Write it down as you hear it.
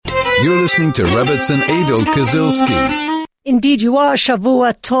You're listening to Rebbitzin Adol Kazilski. Indeed, you are.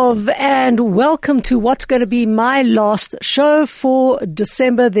 Shavua Tov, and welcome to what's going to be my last show for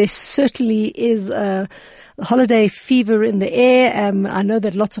December. There certainly is a holiday fever in the air. I know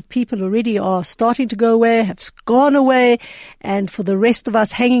that lots of people already are starting to go away, have gone away, and for the rest of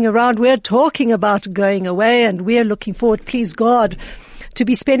us hanging around, we're talking about going away, and we're looking forward, please God, to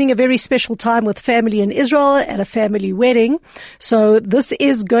be spending a very special time with family in Israel at a family wedding. So this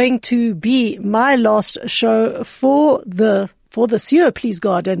is going to be my last show for this year, please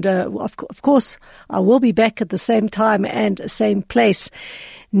God. And of course, I will be back at the same time and same place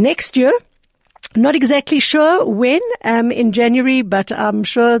next year. Not exactly sure when, in January, but I'm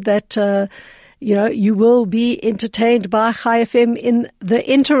sure that, you will be entertained by Chai FM in the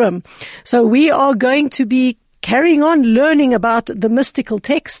interim. So we are going to be carrying on learning about the mystical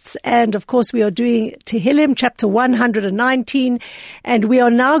texts, and of course we are doing Tehillim chapter 119, and we are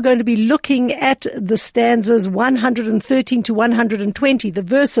now going to be looking at the stanzas 113 to 120, the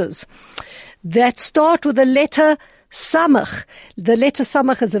verses that start with the letter Samech. The letter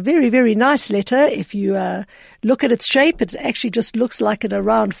Samech is a very, very nice letter. If you look at its shape, it actually just looks like in a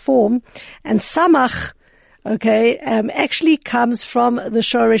round form, and Samech actually comes from the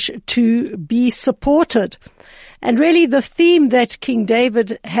Shoresh to be supported. And really the theme that King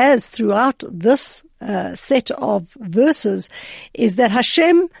David has throughout this set of verses is that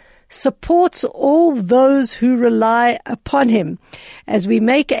Hashem supports all those who rely upon him. As we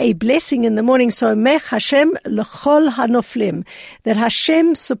make a blessing in the morning, Samech Hashem l'chol hanoflim, that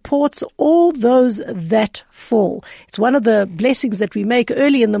Hashem supports all those that fall. It's one of the blessings that we make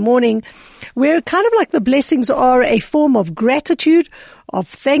early in the morning, where kind of like the blessings are a form of gratitude, of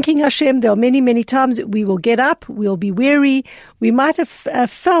thanking Hashem. There are many, many times we will get up, we'll be weary. We might have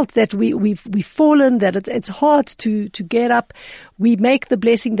felt that we've fallen, that it's hard to get up. We make the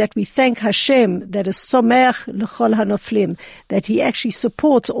blessing that we thank Hashem, that is Samech l'chol hanoflim, that he actually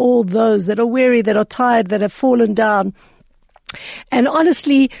supports all those that are weary, that are tired, that have fallen down. And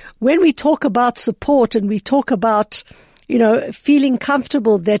honestly, when we talk about support and we talk about, feeling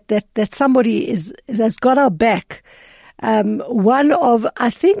comfortable that somebody has got our back, one of,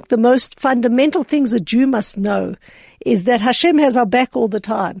 I think, the most fundamental things a Jew must know is that Hashem has our back all the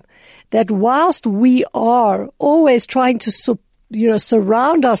time. That whilst we are always trying to,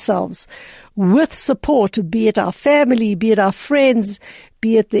 surround ourselves with support, be it our family, be it our friends,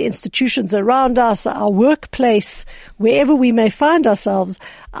 be it the institutions around us, our workplace, wherever we may find ourselves,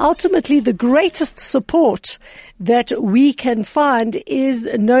 ultimately the greatest support that we can find is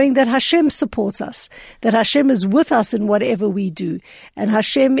knowing that Hashem supports us, that Hashem is with us in whatever we do, and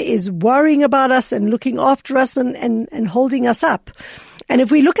Hashem is worrying about us and looking after us and holding us up. And if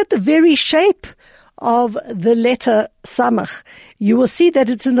we look at the very shape of the letter Samech, you will see that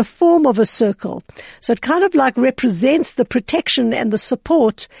it's in the form of a circle. So it kind of like represents the protection and the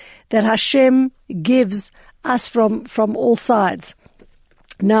support that Hashem gives us from all sides.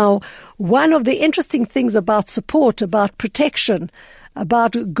 Now, one of the interesting things about support, about protection,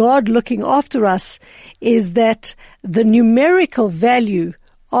 about God looking after us is that the numerical value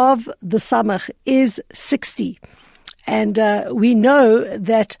of the Samech is 60. And we know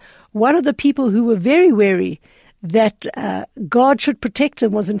that one of the people who were very wary that God should protect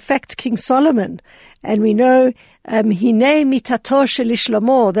him was in fact King Solomon. And we know Hinei mitato shel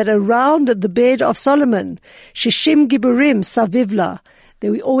Shlomo, that around the bed of Solomon, Shishim Giburim Savivla,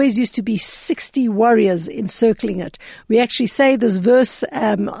 there always used to be 60 warriors encircling it. We actually say this verse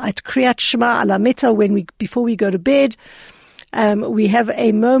at Kriyat Shema Alameta before we go to bed. We have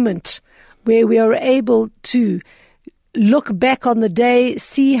a moment where we are able to look back on the day,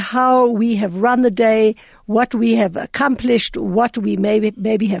 see how we have run the day, what we have accomplished, what we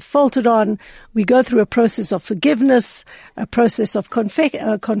maybe have faltered on. We go through a process of forgiveness, a process of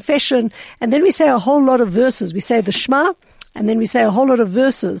confession, and then we say a whole lot of verses. We say the Shema, and then we say a whole lot of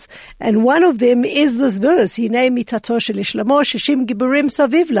verses. And one of them is this verse, Hinei mitato shel Shlomo shishim giburim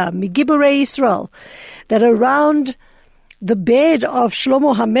savivla, migiburei Yisrael, that around the bed of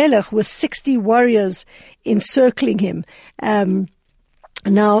Shlomo HaMelech were 60 warriors encircling him.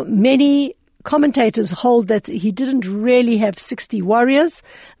 Now, many commentators hold that he didn't really have 60 warriors.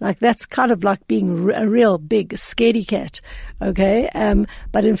 Like, that's kind of like being a real big scaredy cat. Okay.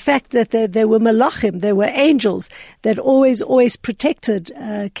 But in fact that they were malachim, they were angels that always protected,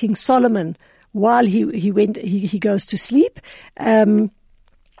 King Solomon while he goes to sleep. And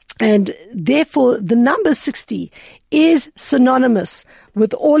therefore the number 60 is synonymous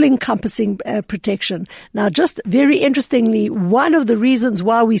with all-encompassing protection. Now, just very interestingly, one of the reasons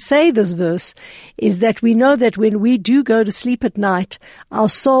why we say this verse is that we know that when we do go to sleep at night, our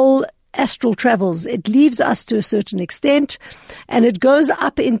soul astral travels. It leaves us to a certain extent, and it goes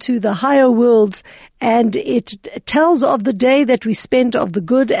up into the higher worlds, and it tells of the day that we spent, of the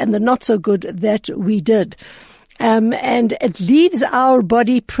good and the not so good that we did. And it leaves our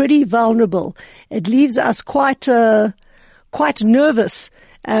body pretty vulnerable. It leaves us quite nervous,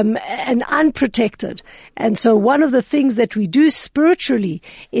 and unprotected. And so one of the things that we do spiritually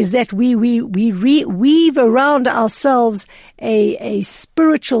is that we weave around ourselves a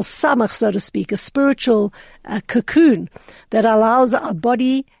spiritual samech, so to speak, a spiritual cocoon that allows our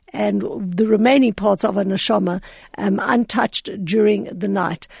body and the remaining parts of a neshama untouched during the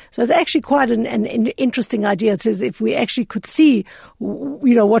night. So it's actually quite an interesting idea. It says if we actually could see,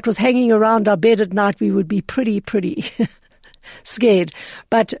 what was hanging around our bed at night, we would be pretty scared.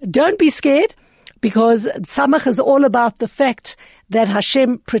 But don't be scared, because Samech is all about the fact that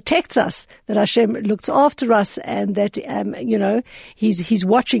Hashem protects us, that Hashem looks after us, and that, He's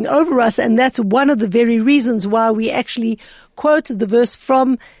watching over us. And that's one of the very reasons why we actually quote the verse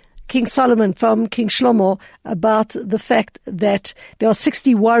from King Solomon, from King Shlomo, about the fact that there are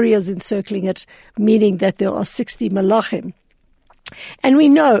 60 warriors encircling it, meaning that there are 60 malachim. And we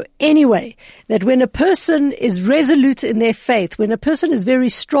know, anyway, that when a person is resolute in their faith, when a person is very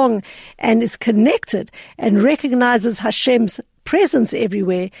strong and is connected and recognizes Hashem's presence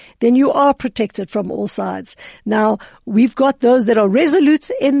everywhere, then you are protected from all sides. Now, we've got those that are resolute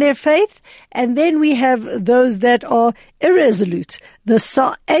in their faith, and then we have those that are irresolute, the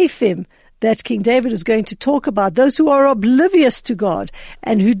Sa'afim, that King David is going to talk about, those who are oblivious to God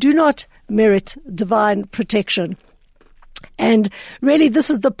and who do not merit divine protection. And really, this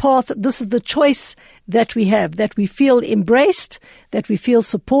is the path, this is the choice that we have, that we feel embraced, that we feel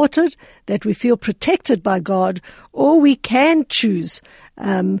supported, that we feel protected by God, or we can choose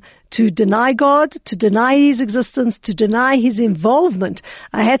to deny God, to deny His existence, to deny His involvement.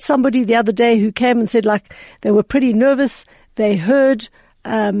 I had somebody the other day who came and said, like, they were pretty nervous. They heard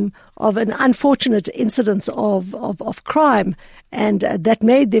of an unfortunate incidence of crime, and that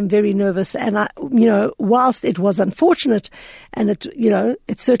made them very nervous. And whilst it was unfortunate, and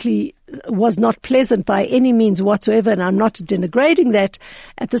it certainly was not pleasant by any means whatsoever, and I'm not denigrating that,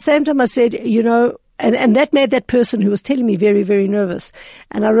 at the same time I said, and that made that person who was telling me very, very nervous.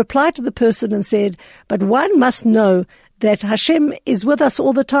 And I replied to the person and said, but one must know that Hashem is with us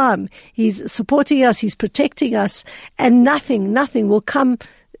all the time. He's supporting us, He's protecting us, and nothing will come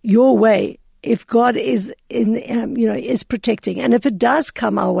your way if God is is protecting. And if it does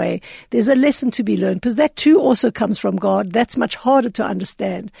come our way, there's a lesson to be learned, because that too also comes from God. That's much harder to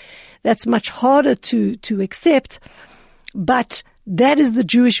understand. That's much harder to accept. But that is the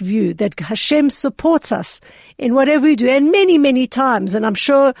Jewish view, that Hashem supports us in whatever we do. And many, many times, and I'm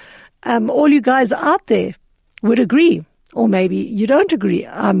sure all you guys out there would agree, or maybe you don't agree.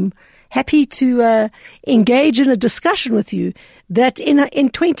 I'm happy to engage in a discussion with you that in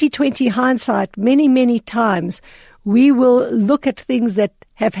 2020 hindsight, many, many times, we will look at things that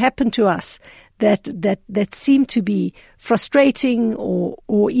have happened to us that seem to be frustrating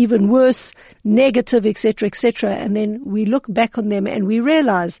or even worse, negative, etc., and then we look back on them and we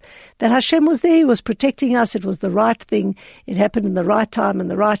realize that Hashem was there, He was protecting us, it was the right thing, it happened in the right time, in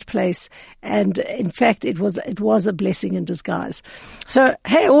the right place, and in fact it was a blessing in disguise. So,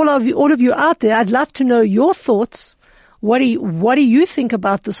 hey, all of you out there, I'd love to know your thoughts. What do you think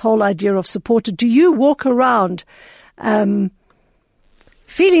about this whole idea of support? Do you walk around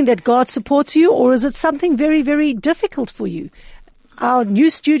feeling that God supports you, or is it something very, very difficult for you? Our new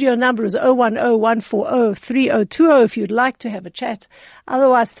studio number is 010-140-3020 if you'd like to have a chat.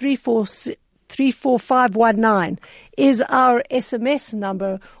 Otherwise, 34519 is our SMS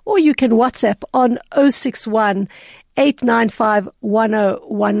number, or you can WhatsApp on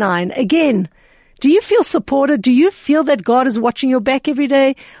 061-895-1019. Again, do you feel supported? Do you feel that God is watching your back every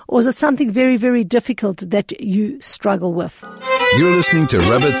day? Or is it something very, very difficult that you struggle with? You're listening to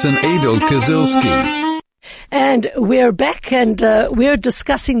Rebbitzin Adol Kazilski. And we're back, and we're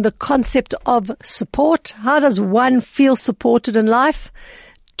discussing the concept of support. How does one feel supported in life?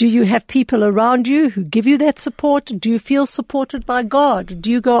 Do you have people around you who give you that support? Do you feel supported by God? Do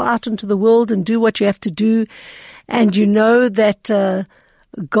you go out into the world and do what you have to do, and you know that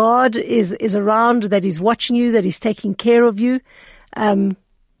God is around, that He's watching you, that He's taking care of you?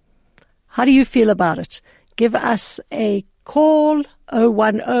 How do you feel about it? Give us a call,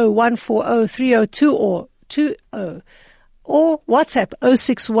 010-140-302 or 20, or WhatsApp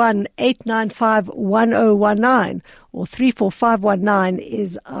 061-895-1019 or 34519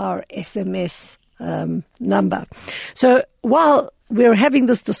 is our SMS number. So while we're having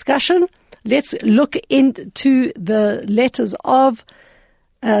this discussion, let's look into the letters of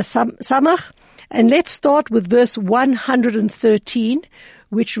Samech, and let's start with verse 113,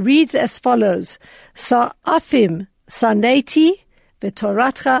 which reads as follows: Sa'afim saneti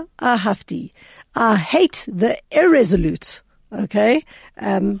v'toratcha ahavti. I hate the irresolute, okay,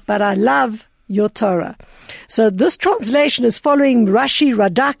 but I love your Torah. So this translation is following Rashi,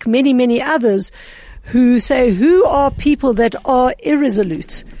 Radak, many others who say, who are people that are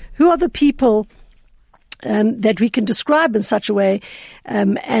irresolute? Who are the people that we can describe in such a way?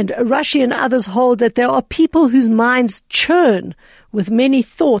 And Rashi and others hold that there are people whose minds churn with many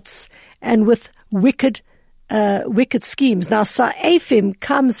thoughts and with wicked schemes. Now, sa'ifim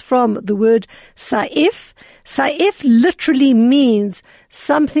comes from the word sa'if. Sa'if literally means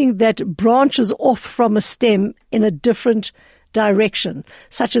something that branches off from a stem in a different direction,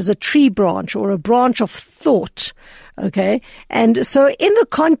 such as a tree branch or a branch of thought. Okay? And so in the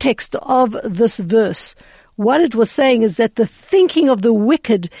context of this verse, what it was saying is that the thinking of the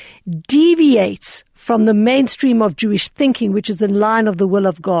wicked deviates from the mainstream of Jewish thinking, which is in line of the will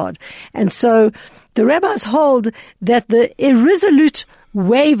of God. And so the rabbis hold that the irresolute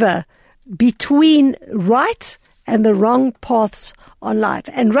waver between right and the wrong paths on life.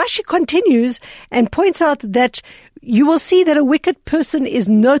 And Rashi continues and points out that you will see that a wicked person is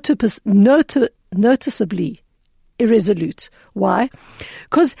noticeably irresolute. Why?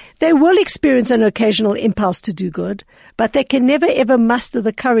 Because they will experience an occasional impulse to do good, but they can never ever muster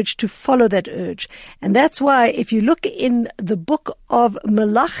the courage to follow that urge. And that's why if you look in the book of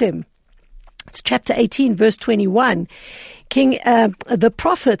Melachim, it's chapter 18, verse 21, the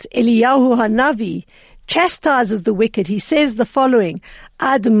prophet Eliyahu Hanavi chastises the wicked. He says the following: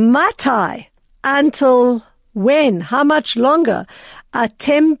 Ad matai, until when? How much longer?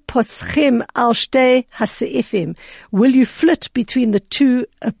 Atem poschim al shtei haseifim. Will you flit between the two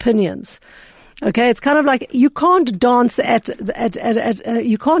opinions? Okay, it's kind of like you can't dance at two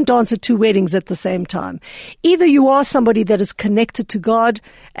weddings at the same time. Either you are somebody that is connected to God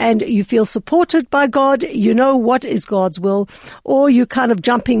and you feel supported by God, you know what is God's will, or you're kind of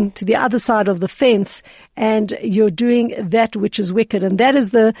jumping to the other side of the fence and you're doing that which is wicked. And that is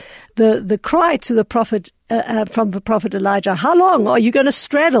the cry to the prophet, from the prophet Elijah. How long are you going to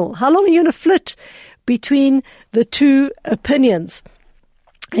straddle? How long are you going to flit between the two opinions?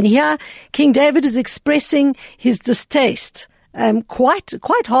 And here, King David is expressing his distaste,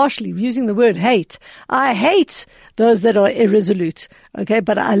 quite harshly, using the word hate. I hate those that are irresolute, okay,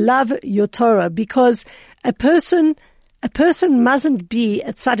 but I love your Torah, because a person mustn't be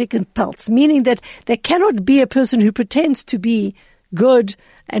a tzaddik and peltz, meaning that there cannot be a person who pretends to be good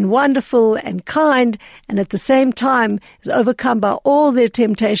and wonderful and kind, and at the same time is overcome by all their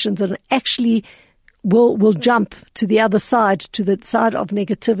temptations and actually will jump to the other side, to the side of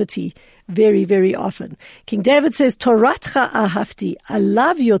negativity very, very often. King David says, Toratcha ahavti, I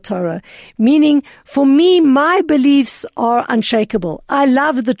love your Torah, meaning for me, my beliefs are unshakable. I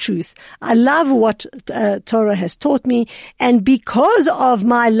love the truth. I love what Torah has taught me. And because of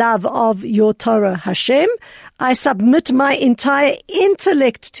my love of your Torah, Hashem, I submit my entire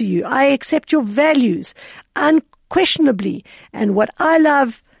intellect to you. I accept your values unquestionably. And what I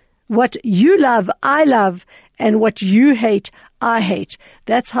love, what you love, I love, and what you hate, I hate.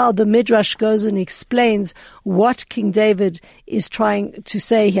 That's how the Midrash goes and explains what King David is trying to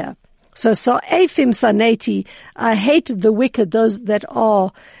say here. So Sa'efim saneti, I hate the wicked, those that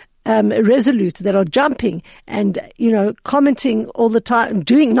are resolute, that are jumping and, commenting all the time,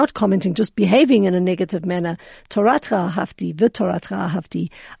 not commenting, just behaving in a negative manner. Toratcha ahavti, v'toratcha ahavti,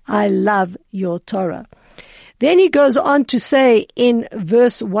 I love your Torah. Then he goes on to say in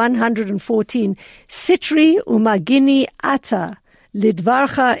verse 114, Sitri umagini ata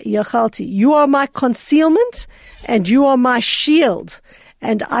lidvarcha yachalti. You are my concealment and you are my shield,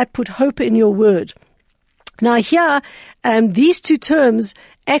 and I put hope in your word. Now here, these two terms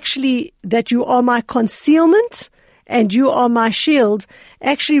actually, that you are my concealment and you are my shield,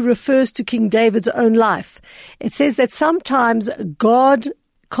 actually refers to King David's own life. It says that sometimes God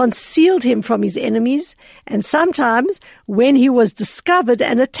concealed him from his enemies, and sometimes when he was discovered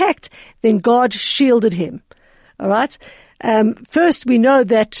and attacked, then God shielded him. All right. First, we know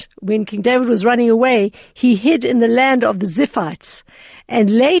that when King David was running away, he hid in the land of the Ziphites, and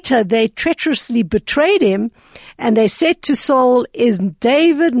later they treacherously betrayed him, and they said to Saul, "Is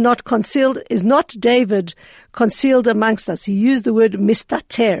David not concealed? Is not David concealed amongst us?" He used the word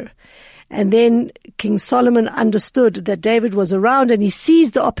mistater. And then King Solomon understood that David was around, and he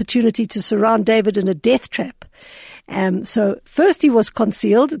seized the opportunity to surround David in a death trap. So first he was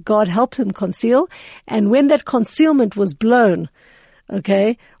concealed. God helped him conceal. And when that concealment was blown,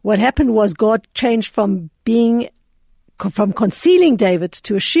 okay, what happened was God changed from concealing David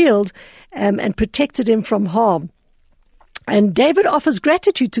to a shield, and protected him from harm. And David offers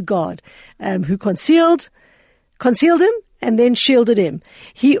gratitude to God, who concealed him and then shielded him.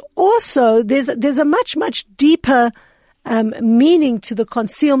 He also, there's a much, much deeper meaning to the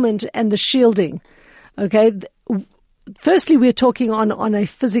concealment and the shielding. Okay. Firstly, we're talking on a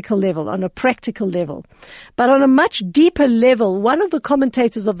physical level, on a practical level. But on a much deeper level, one of the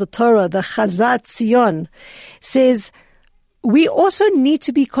commentators of the Torah, the Chazat Zion, says we also need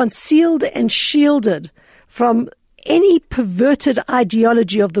to be concealed and shielded from any perverted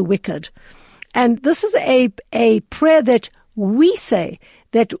ideology of the wicked. And this is a prayer that we say,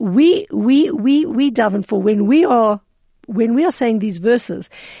 that we daven for when we are saying these verses.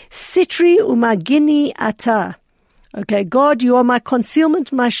 Sitri umagini ata. Okay, God, you are my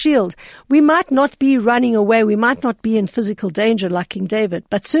concealment, my shield. We might not be running away. We might not be in physical danger like King David,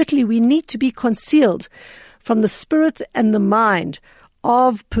 but certainly we need to be concealed from the spirit and the mind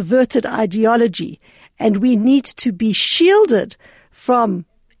of perverted ideology. And we need to be shielded from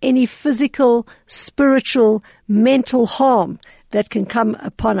any physical, spiritual, mental harm that can come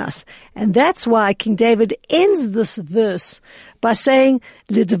upon us. And that's why King David ends this verse by saying,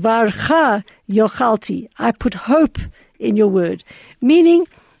 Lidvarcha yochalti, I put hope in your word. Meaning,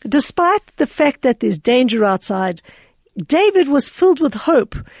 despite the fact that there's danger outside, David was filled with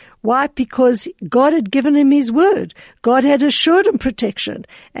hope. Why? Because God had given him his word. God had assured him protection.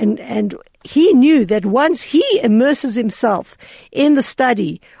 And he knew that once he immerses himself in the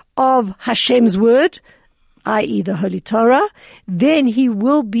study of Hashem's word, i.e. the Holy Torah, then he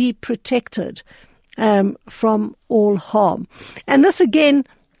will be protected from all harm. And this again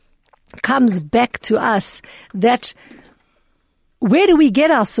comes back to us, that where do we get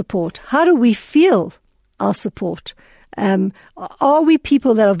our support? How do we feel our support? Are we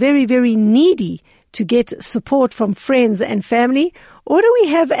people that are very, very needy to get support from friends and family? Or do we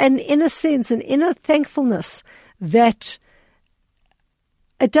have an inner sense, an inner thankfulness that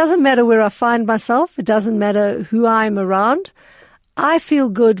it doesn't matter where I find myself, it doesn't matter who I'm around, I feel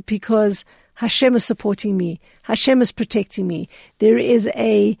good because Hashem is supporting me, Hashem is protecting me. There is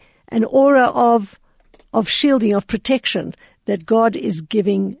an aura of shielding, of protection that God is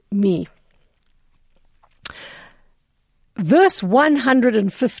giving me. Verse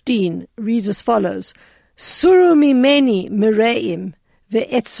 115 reads as follows: Suru mimeni mireim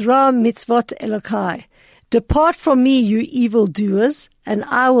ve'etzra mitzvot Elokai. Depart from me, you evildoers, and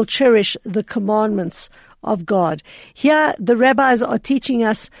I will cherish the commandments of God. Here, the rabbis are teaching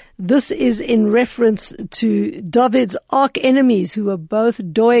us this is in reference to David's arch enemies, who were both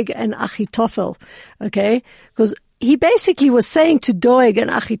Doeg and Achitophel. Okay? Because he basically was saying to Doeg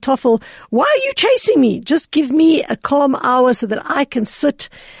and Achitophel, why are you chasing me? Just give me a calm hour so that I can sit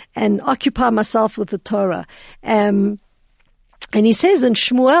and occupy myself with the Torah. And he says in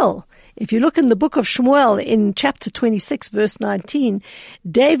Shmuel, if you look in the book of Shmuel in chapter 26, verse 19,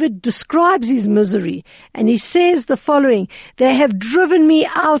 David describes his misery, and he says the following: they have driven me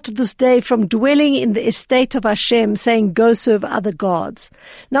out this day from dwelling in the estate of Hashem, saying, go serve other gods.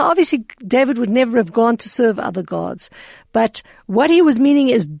 Now, obviously, David would never have gone to serve other gods, but what he was meaning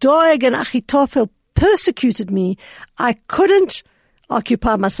is Doeg and Achitophel persecuted me. I couldn't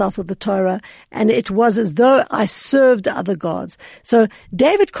occupy myself with the Torah, and it was as though I served other gods. So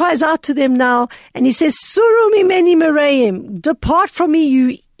David cries out to them now, and he says, Suru mimeni mereim, depart from me,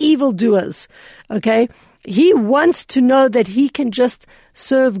 you evildoers. Okay? He wants to know that he can just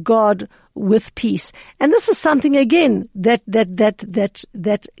serve God with peace. And this is something, again, that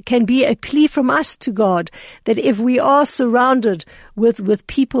can be a plea from us to God, that if we are surrounded with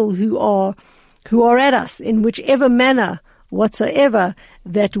people who are at us in whichever manner whatsoever,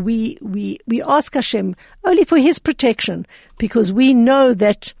 that we ask Hashem only for His protection, because we know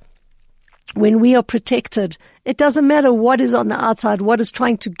that when we are protected, it doesn't matter what is on the outside, what is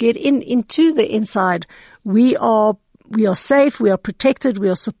trying to get into the inside. We are safe, we are protected, we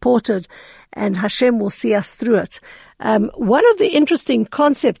are supported, and Hashem will see us through it. One of the interesting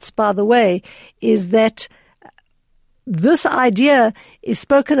concepts, by the way, is that this idea is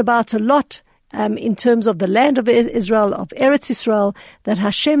spoken about a lot in terms of the land of Israel, of Eretz Israel, that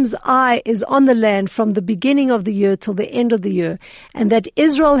Hashem's eye is on the land from the beginning of the year till the end of the year, and that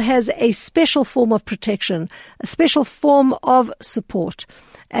Israel has a special form of protection, a special form of support.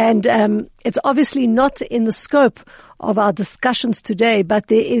 And it's obviously not in the scope of our discussions today, but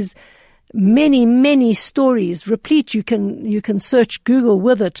there is many, many stories, replete. You can search Google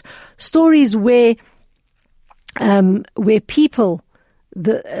with it. Stories where people,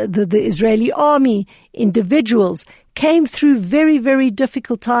 the Israeli army, individuals came through very, very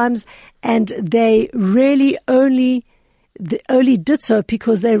difficult times, and they really only did so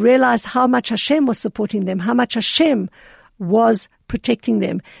because they realized how much Hashem was supporting them, how much Hashem was protecting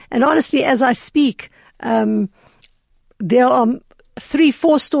them. And honestly, as I speak, there are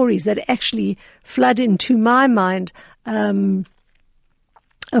 3-4 stories that actually flood into my mind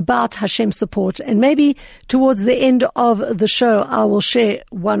about Hashem's support. And maybe towards the end of the show, I will share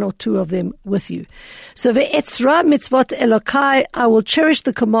 1 or 2 of them with you. So, ve'etzra mitzvot Elokai, I will cherish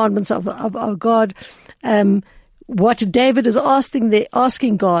the commandments of God. What David is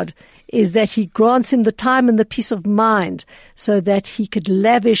asking God is that he grants him the time and the peace of mind so that he could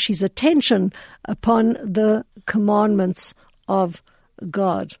lavish his attention upon the commandments of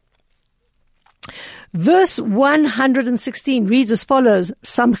God. Verse 116 reads as follows: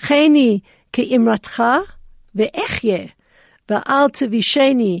 Samcheni ke'imratcha ve'echye ve'al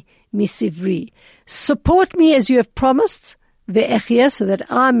tevisheni misivri. Support me as you have promised, ve'echye, so that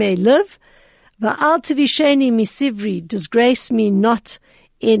I may live, ve'al tevisheni misivri, disgrace me not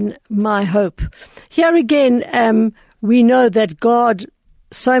in my hope. Here again, we know that God,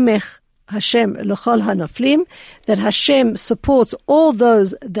 Samech, Hashem l'chol hanaflim, that Hashem supports all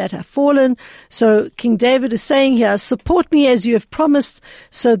those that have fallen. So King David is saying here, support me as you have promised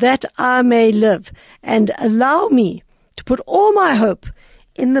so that I may live, and allow me to put all my hope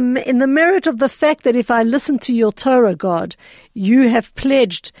in the merit of the fact that if I listen to your Torah, God, you have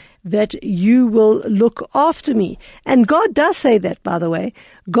pledged that you will look after me. And God does say that, by the way.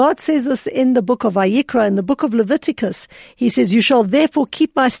 God says this in the book of Vayikra, in the book of Leviticus. He says, you shall therefore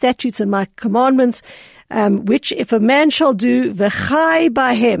keep my statutes and my commandments, which if a man shall do, v'chai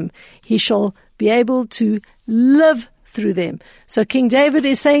bahem, he shall be able to live through them. So King David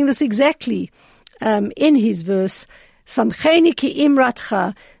is saying this exactly in his verse, Samcheni ki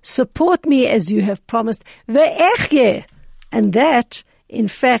imratcha, support me as you have promised, ve'echye, and that, in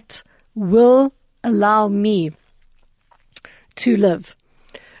fact, will allow me to live.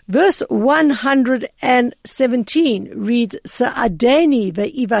 Verse 117 reads, Sa'adeni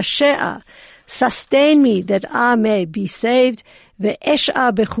ve'ivashea, sustain me that I may be saved,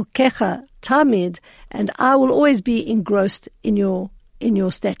 ve'esha bechukecha tamid, and I will always be engrossed in your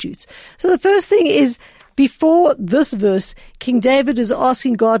statutes. So the first thing is, before this verse, King David is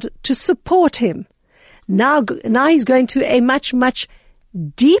asking God to support him. Now he's going to a much, much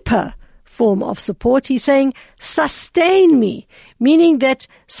deeper form of support. He's saying, sustain me, meaning that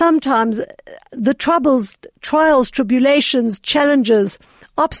sometimes the troubles, trials, tribulations, challenges,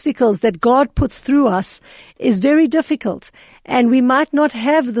 obstacles that God puts through us is very difficult, and we might not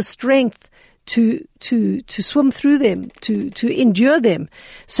have the strength to swim through them, to endure them.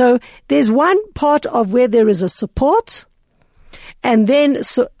 So there's one part of where there is a support, and then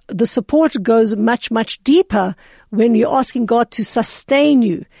the support goes much, much deeper when you're asking God to sustain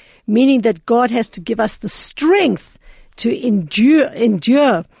you, meaning that God has to give us the strength to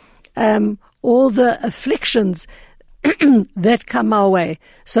endure all the afflictions that come our way.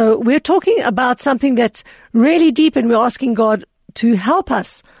 So we're talking about something that's really deep, and we're asking God to help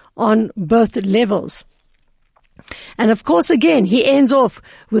us on both levels. And of course, again, he ends off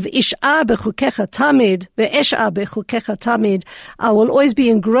with Ish'a bechukecha tamid, ve'esh'a bechukecha tamid. I will always be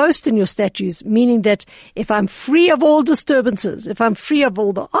engrossed in your statutes, meaning that if I'm free of all disturbances, if I'm free of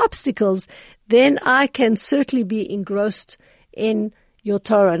all the obstacles, then I can certainly be engrossed in your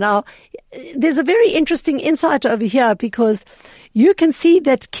Torah. Now, there's a very interesting insight over here, because you can see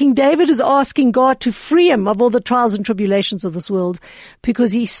that King David is asking God to free him of all the trials and tribulations of this world,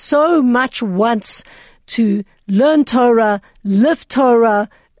 because he so much wants to learn Torah, live Torah,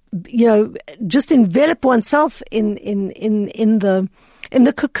 just envelop oneself in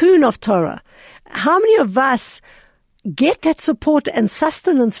the cocoon of Torah. How many of us get that support and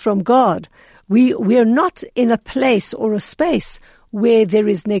sustenance from God? We are not in a place or a space where there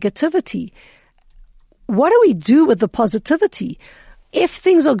is negativity. What do we do with the positivity? If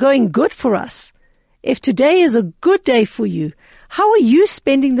things are going good for us, if today is a good day for you, how are you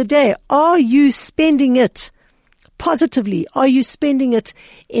spending the day? Are you spending it positively? Are you spending it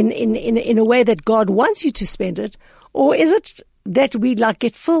in a way that God wants you to spend it? Or is it that we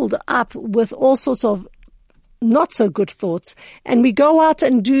get filled up with all sorts of not so good thoughts, and we go out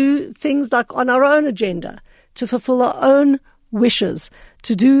and do things like on our own agenda to fulfill our own wishes,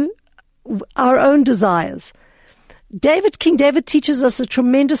 to do our own desires? King David teaches us a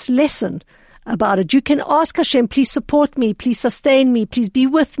tremendous lesson about it. You can ask Hashem, please support me, please sustain me, please be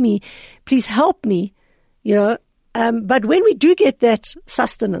with me, please help me, but when we do get that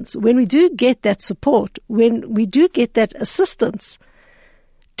sustenance, when we do get that support, when we do get that assistance,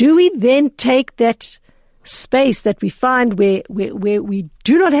 do we then take that space that we find where we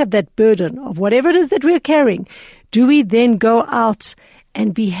do not have that burden of whatever it is that we're carrying? Do we then go out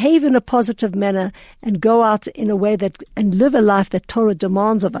and behave in a positive manner and go out in a way and live a life that Torah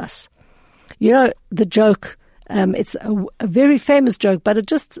demands of us? The joke, it's a very famous joke, but it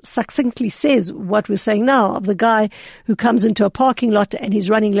just succinctly says what we're saying now, of the guy who comes into a parking lot and he's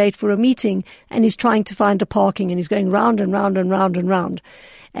running late for a meeting and he's trying to find a parking and he's going round and round and round and round.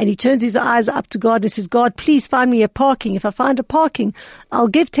 And he turns his eyes up to God and says, God, please find me a parking. If I find a parking, I'll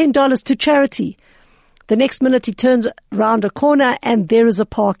give $10 to charity. The next minute he turns around a corner and there is a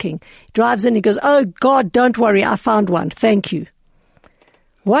parking. He drives in, he goes, oh God, don't worry, I found one. Thank you.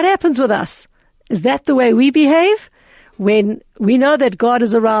 What happens with us? Is that the way we behave? When we know that God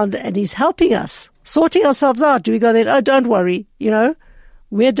is around and He's helping us, sorting ourselves out, do we go then, oh, don't worry,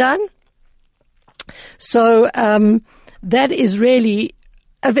 we're done? So that is really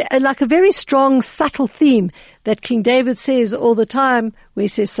like a very strong, subtle theme that King David says all the time, where he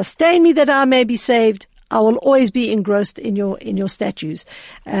says, sustain me that I may be saved. I will always be engrossed in your statutes.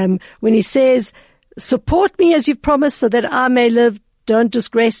 When he says, support me as you've promised so that I may live, don't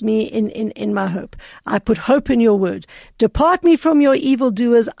disgrace me in my hope. I put hope in your word. Depart me from your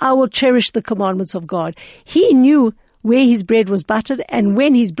evildoers. I will cherish the commandments of God. He knew where his bread was buttered, and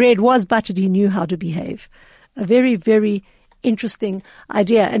when his bread was buttered, he knew how to behave. A very, very interesting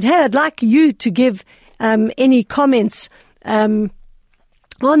idea. And hey, I'd like you to give any comments on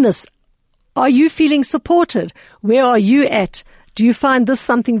this. Are you feeling supported? Where are you at? Do you find this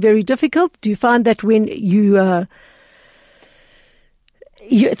something very difficult? Do you find that when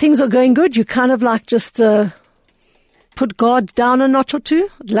things are going good, you kind of like just put God down a notch or two?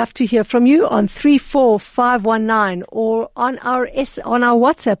 I'd love to hear from you on 34519 or on our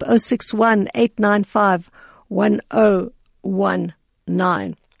WhatsApp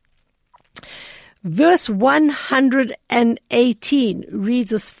 061-895-1019. Verse 118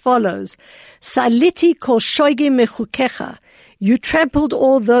 reads as follows: Saliti kol shoigim mechukecha. You trampled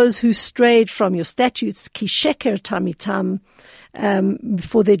all those who strayed from your statutes. Ki sheker tamitam.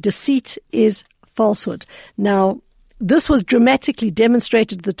 For their deceit is falsehood. Now, this was dramatically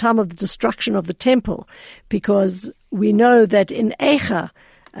demonstrated at the time of the destruction of the temple, because we know that in Eicha,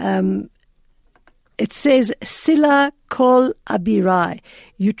 it says, Sila kol abirai,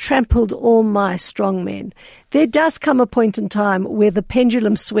 you trampled all my strong men. There does come a point in time where the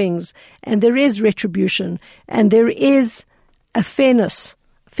pendulum swings and there is retribution and there is a fairness.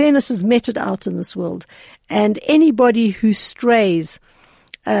 Fairness is meted out in this world. And anybody who strays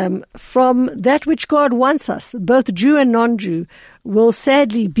from that which God wants us, both Jew and non-Jew, will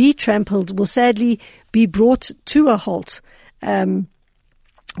sadly be trampled, will sadly be brought to a halt.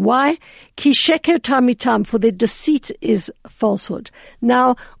 Why? Ki sheker tamitam, for their deceit is falsehood.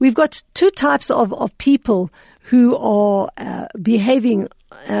 Now, we've got two types of people who are behaving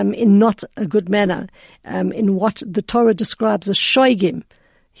in not a good manner, in what the Torah describes as shoigim.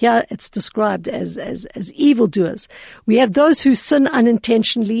 Here it's described as evildoers. We have those who sin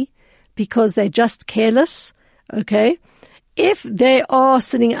unintentionally because they're just careless, okay? If they are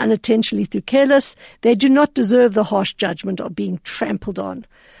sinning unintentionally through careless, they do not deserve the harsh judgment of being trampled on,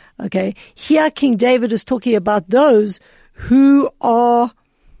 okay? Here King David is talking about those who are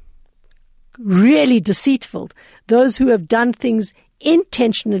really deceitful, those who have done things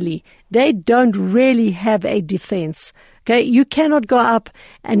intentionally. They don't really have a defense. Okay, you cannot go up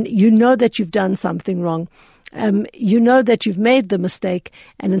and you know that you've done something wrong. You know that you've made the mistake,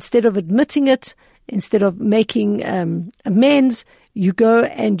 and instead of admitting it, instead of making amends, you go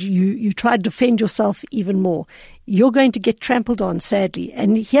and you try to defend yourself even more. You're going to get trampled on, sadly.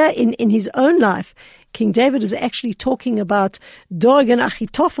 And here in his own life, King David is actually talking about Dog and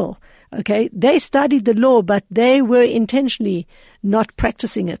Achitophel. Okay, they studied the law, but they were intentionally not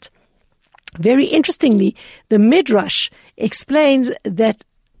practicing it. Very interestingly, the Midrash explains that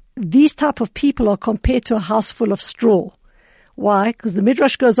these type of people are compared to a house full of straw. Why? Because the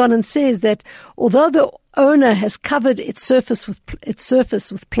Midrash goes on and says that although the owner has covered its surface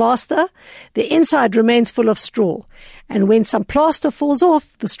with plaster, the inside remains full of straw. And when some plaster falls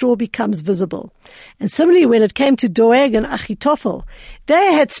off, the straw becomes visible. And similarly, when it came to Doeg and Achitophel,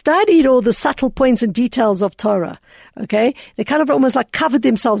 they had studied all the subtle points and details of Torah. Okay? They kind of almost like covered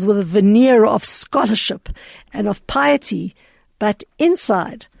themselves with a veneer of scholarship and of piety. But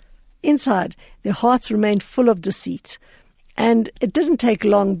inside, their hearts remained full of deceit. And it didn't take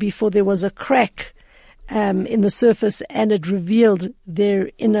long before there was a crack in the surface, and it revealed their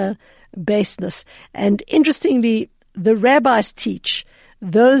inner baseness. And interestingly, the rabbis teach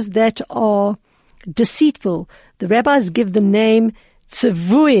those that are deceitful. The rabbis give the name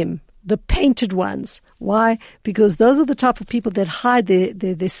tzevuim, the painted ones. Why? Because those are the type of people that hide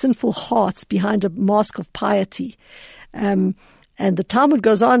their sinful hearts behind a mask of piety. And the Talmud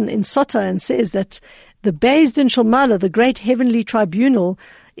goes on in Sota and says that the Beis Din Shel Ma'ala, the great heavenly tribunal,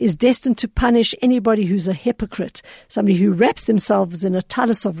 is destined to punish anybody who's a hypocrite, somebody who wraps themselves in a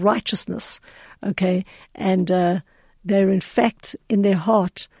talus of righteousness, okay? And they're in fact, in their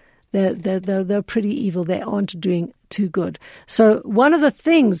heart, they're pretty evil. They aren't doing too good. So one of the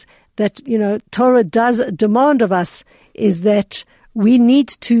things that, Torah does demand of us is that we need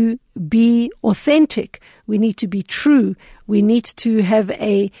to be authentic. We need to be true. We need to have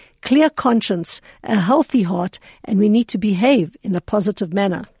a clear conscience, a healthy heart, and we need to behave in a positive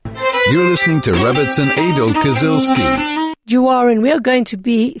manner. You're listening to Rebbetzin Adol Kazilski. You are, and we are going to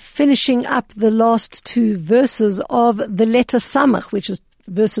be finishing up the last two verses of the letter Samech, which is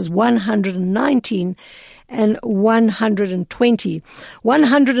verses 119 and 120.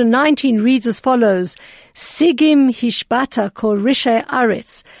 119 reads as follows: Sigim hishbata kol rishei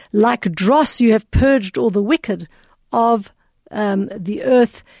aretz, like dross you have purged all the wicked of the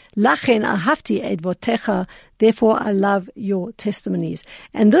earth. Lachen ahavti edvotecha, therefore I love your testimonies.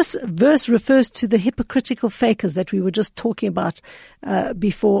 And this verse refers to the hypocritical fakers that we were just talking about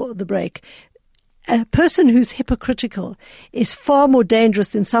before the break. A person who's hypocritical is far more dangerous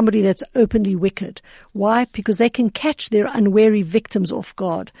than somebody that's openly wicked. Why? Because they can catch their unwary victims off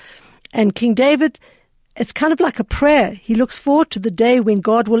guard. And King David, it's kind of like a prayer. He looks forward to the day when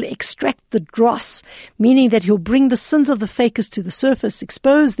God will extract the dross, meaning that he'll bring the sins of the fakers to the surface,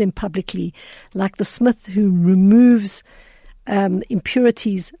 expose them publicly, like the smith who removes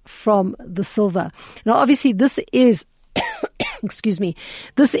impurities from the silver. Now, obviously, this is excuse me,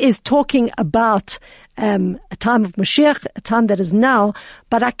 this is talking about a time of Mashiach, a time that is now,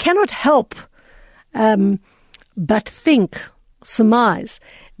 but I cannot help but think, surmise,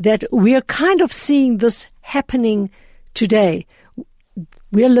 that we are kind of seeing this happening today.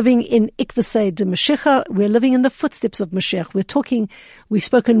 We are living in Ikvasei de Mashiach. We're living in the footsteps of Mashiach. We've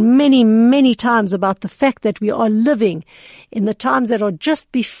spoken many, many times about the fact that we are living in the times that are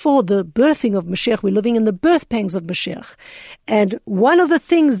just before the birthing of Mashiach. We're living in the birth pangs of Mashiach. And one of the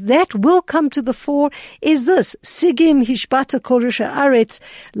things that will come to the fore is this: Sigim hishbata kol rishei aretz,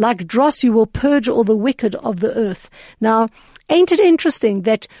 like dross you will purge all the wicked of the earth. Now, ain't it interesting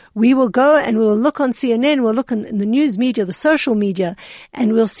that we will go and we'll look on CNN, we'll look in the news media, the social media,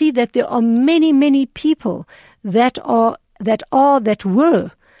 and we'll see that there are many, many people that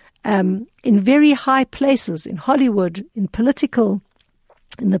were in very high places in Hollywood, in the political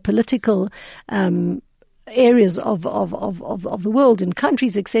areas of the world, in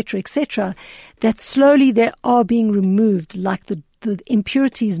countries, etc., that slowly they are being removed, like the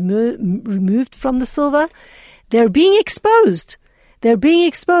impurities removed from the silver. They're being exposed.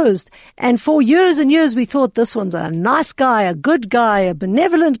 And for years and years, we thought this one's a nice guy, a good guy, a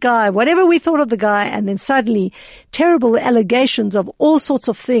benevolent guy, whatever we thought of the guy. And then suddenly terrible allegations of all sorts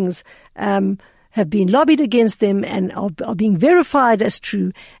of things have been lobbied against them and are being verified as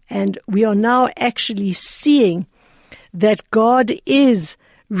true. And we are now actually seeing that God is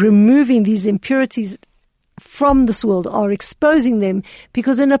removing these impurities from this world, are exposing them,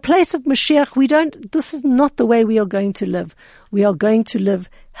 because in a place of Mashiach, this is not the way we are going to live. We are going to live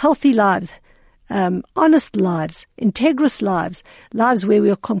healthy lives, honest lives, integrous lives where we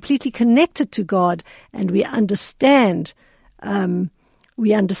are completely connected to God, and we understand the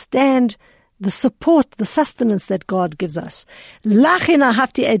support, the sustenance that God gives us. Lachen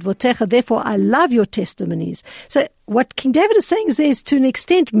ahavti edvotecha, therefore I love your testimonies. So what King David is saying is to an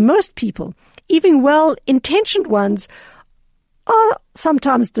extent, most people, even well-intentioned ones, are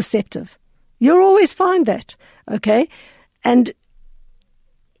sometimes deceptive. You'll always find that, okay? And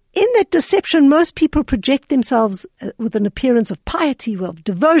in that deception, most people project themselves with an appearance of piety, of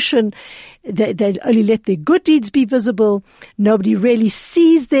devotion. They only let their good deeds be visible. Nobody really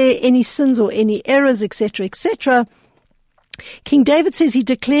sees any sins or any errors, etc., etc. King David says he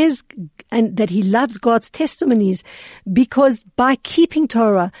declares and that he loves God's testimonies, because by keeping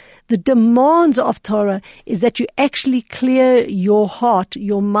Torah, the demands of Torah is that you actually clear your heart,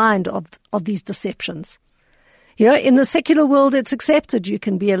 your mind of these deceptions. In the secular world, it's accepted. You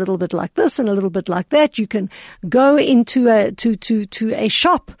can be a little bit like this and a little bit like that. You can go into to a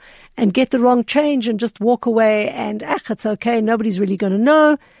shop and get the wrong change and just walk away and, it's okay. Nobody's really going to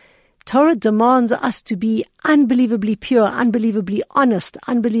know. Torah demands us to be unbelievably pure, unbelievably honest,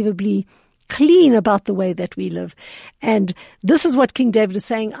 unbelievably clean about the way that we live. And this is what King David is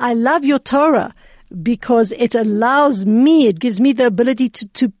saying. I love your Torah because it allows me, it gives me the ability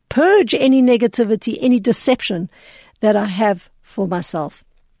to purge any negativity, any deception that I have for myself.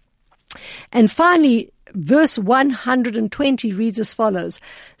 And finally, verse 120 reads as follows: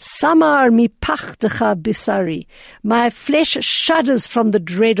 Samar mipachtecha bisari. My flesh shudders from the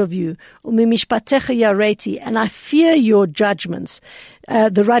dread of you. Umimishpatecha yareti. And I fear your judgments.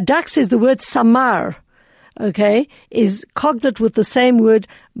 The Radak says the word samar, okay, is cognate with the same word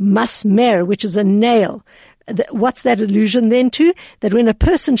masmer, which is a nail. What's that allusion then to? That when a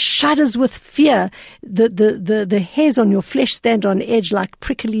person shudders with fear, the hairs on your flesh stand on edge like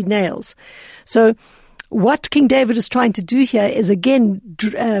prickly nails. So what King David is trying to do here is again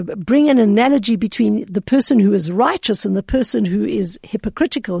bring an analogy between the person who is righteous and the person who is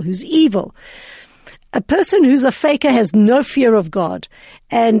hypocritical, who's evil. A person who's a faker has no fear of God,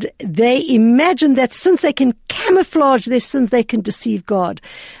 and they imagine that since they can camouflage their sins, they can deceive God.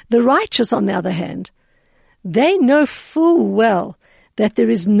 The righteous, on the other hand, they know full well that there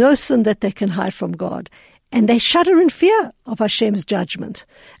is no sin that they can hide from God, and they shudder in fear of Hashem's judgment.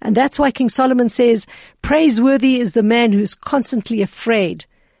 And that's why King Solomon says, praiseworthy is the man who's constantly afraid,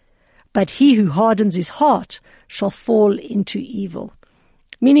 but he who hardens his heart shall fall into evil.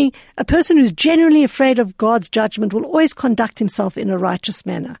 Meaning, a person who's genuinely afraid of God's judgment will always conduct himself in a righteous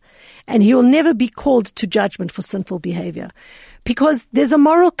manner. And he will never be called to judgment for sinful behavior. Because there's a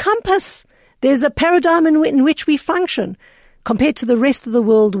moral compass. There's a paradigm in which we function, compared to the rest of the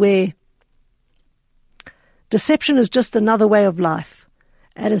world where deception is just another way of life.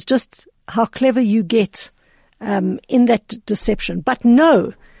 And it's just how clever you get in that deception. But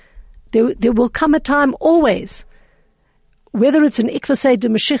no, there will come a time always, whether it's an Ikvasei de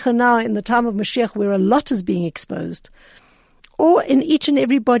Mashiach now in the time of Mashiach where a lot is being exposed, or in each and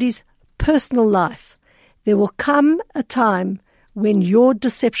everybody's personal life, there will come a time when your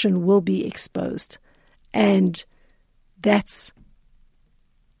deception will be exposed. And that's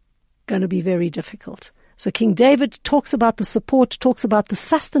going to be very difficult. So King David talks about the support, talks about the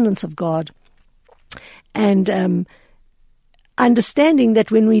sustenance of God, and understanding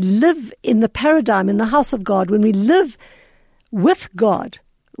that when we live in the paradigm, in the house of God, when we live with God,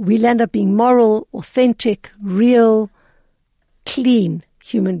 we'll end up being moral, authentic, real, clean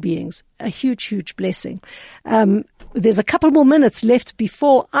human beings. A huge, huge blessing. There's a couple more minutes left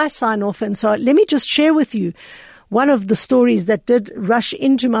before I sign off, and so let me just share with you one of the stories that did rush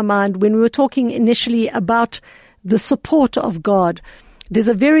into my mind when we were talking initially about the support of God. There's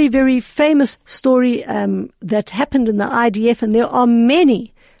a very, very famous story that happened in the IDF, and there are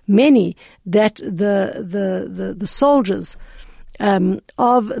many that the soldiers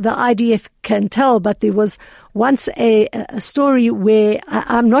of the IDF can tell, but there was once a story where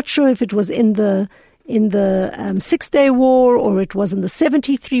I'm not sure if it was in the 6-Day War or it was in the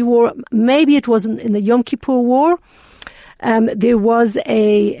 73 War. Maybe it was in the Yom Kippur War. There was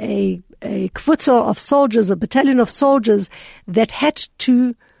a kvutza of soldiers, a battalion of soldiers that had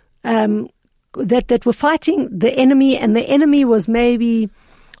to that were fighting the enemy, and the enemy was maybe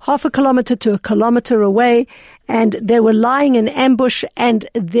half a kilometer to a kilometer away, and they were lying in ambush, and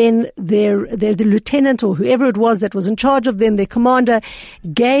then the lieutenant or whoever it was that was in charge of them, their commander,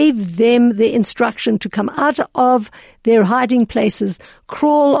 gave them the instruction to come out of their hiding places,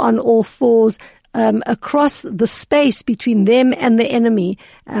 crawl on all fours, across the space between them and the enemy,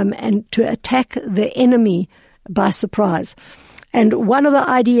 and to attack the enemy by surprise. And one of the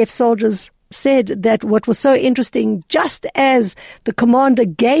IDF soldiers said that what was so interesting, just as the commander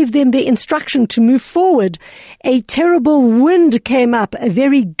gave them the instruction to move forward, a terrible wind came up, a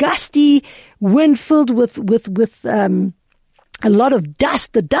very gusty wind filled with a lot of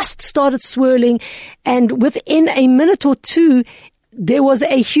dust. The dust started swirling, and within a minute or two, there was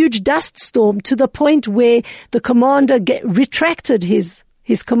a huge dust storm, to the point where the commander retracted his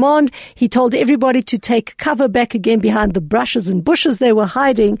command. He told everybody to take cover back again behind the brushes and bushes they were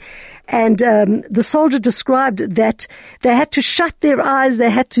hiding. And the soldier described that they had to shut their eyes. They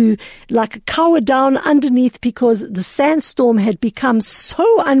had to cower down underneath, because the sandstorm had become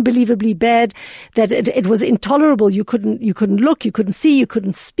so unbelievably bad that it was intolerable. You couldn't look, you couldn't see, you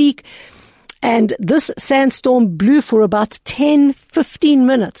couldn't speak. And this sandstorm blew for about 10, 15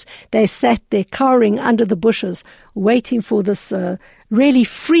 minutes. They sat there cowering under the bushes, waiting for this really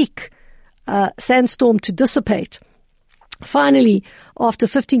freak sandstorm to dissipate. Finally, after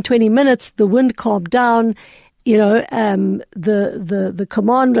 15, 20 minutes, the wind calmed down. The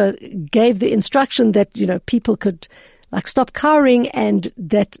commander gave the instruction that, people could like stop cowering, and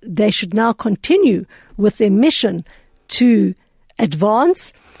that they should now continue with their mission to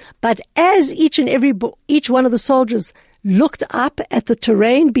advance. But as each one of the soldiers looked up at the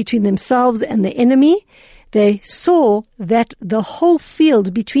terrain between themselves and the enemy, they saw that the whole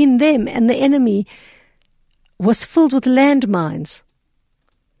field between them and the enemy was filled with landmines.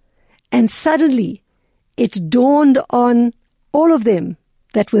 And suddenly it dawned on all of them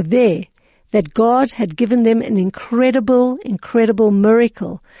that were there that God had given them an incredible, incredible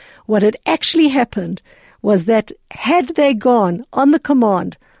miracle. What had actually happened was that had they gone on the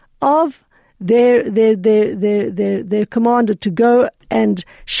command of their commander to go and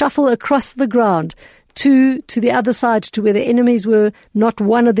shuffle across the ground to the other side, to where the enemies were, not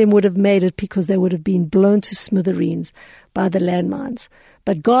one of them would have made it, because they would have been blown to smithereens by the landmines.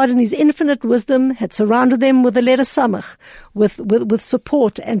 But God, in His infinite wisdom, had surrounded them with the letter Samech, with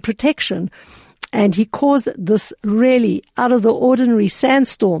support and protection. And He caused this really out of the ordinary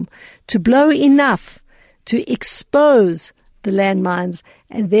sandstorm to blow enough to expose the landmines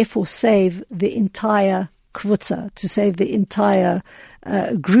and therefore save the entire kvutza, to save the entire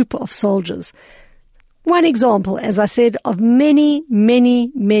group of soldiers. One example, as I said, of many,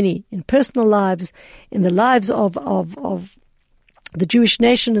 many, many in personal lives, in the lives of the Jewish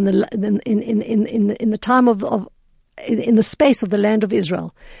nation in the time in the space of the land of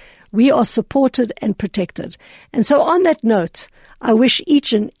Israel. We are supported and protected. And so on that note, I wish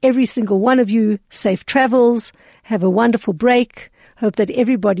each and every single one of you safe travels, have a wonderful break. Hope that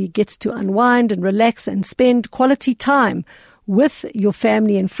everybody gets to unwind and relax and spend quality time with your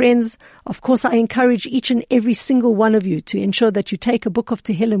family and friends. Of course, I encourage each and every single one of you to ensure that you take a book of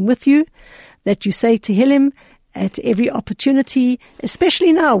Tehillim with you, that you say Tehillim at every opportunity,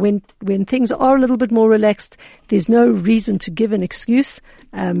 especially now when things are a little bit more relaxed. There's no reason to give an excuse,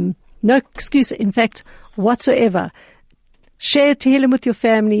 no excuse, in fact, whatsoever. Share Tehillim with your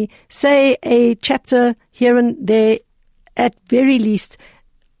family, say a chapter here and there, at very least,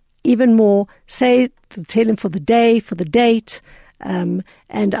 even more, say the Tehillim for the day, for the date, and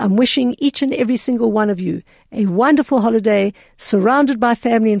I'm wishing each and every single one of you a wonderful holiday, surrounded by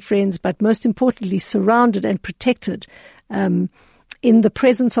family and friends, but most importantly, surrounded and protected in the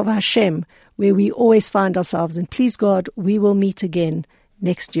presence of Hashem, where we always find ourselves. And please God, we will meet again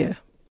next year.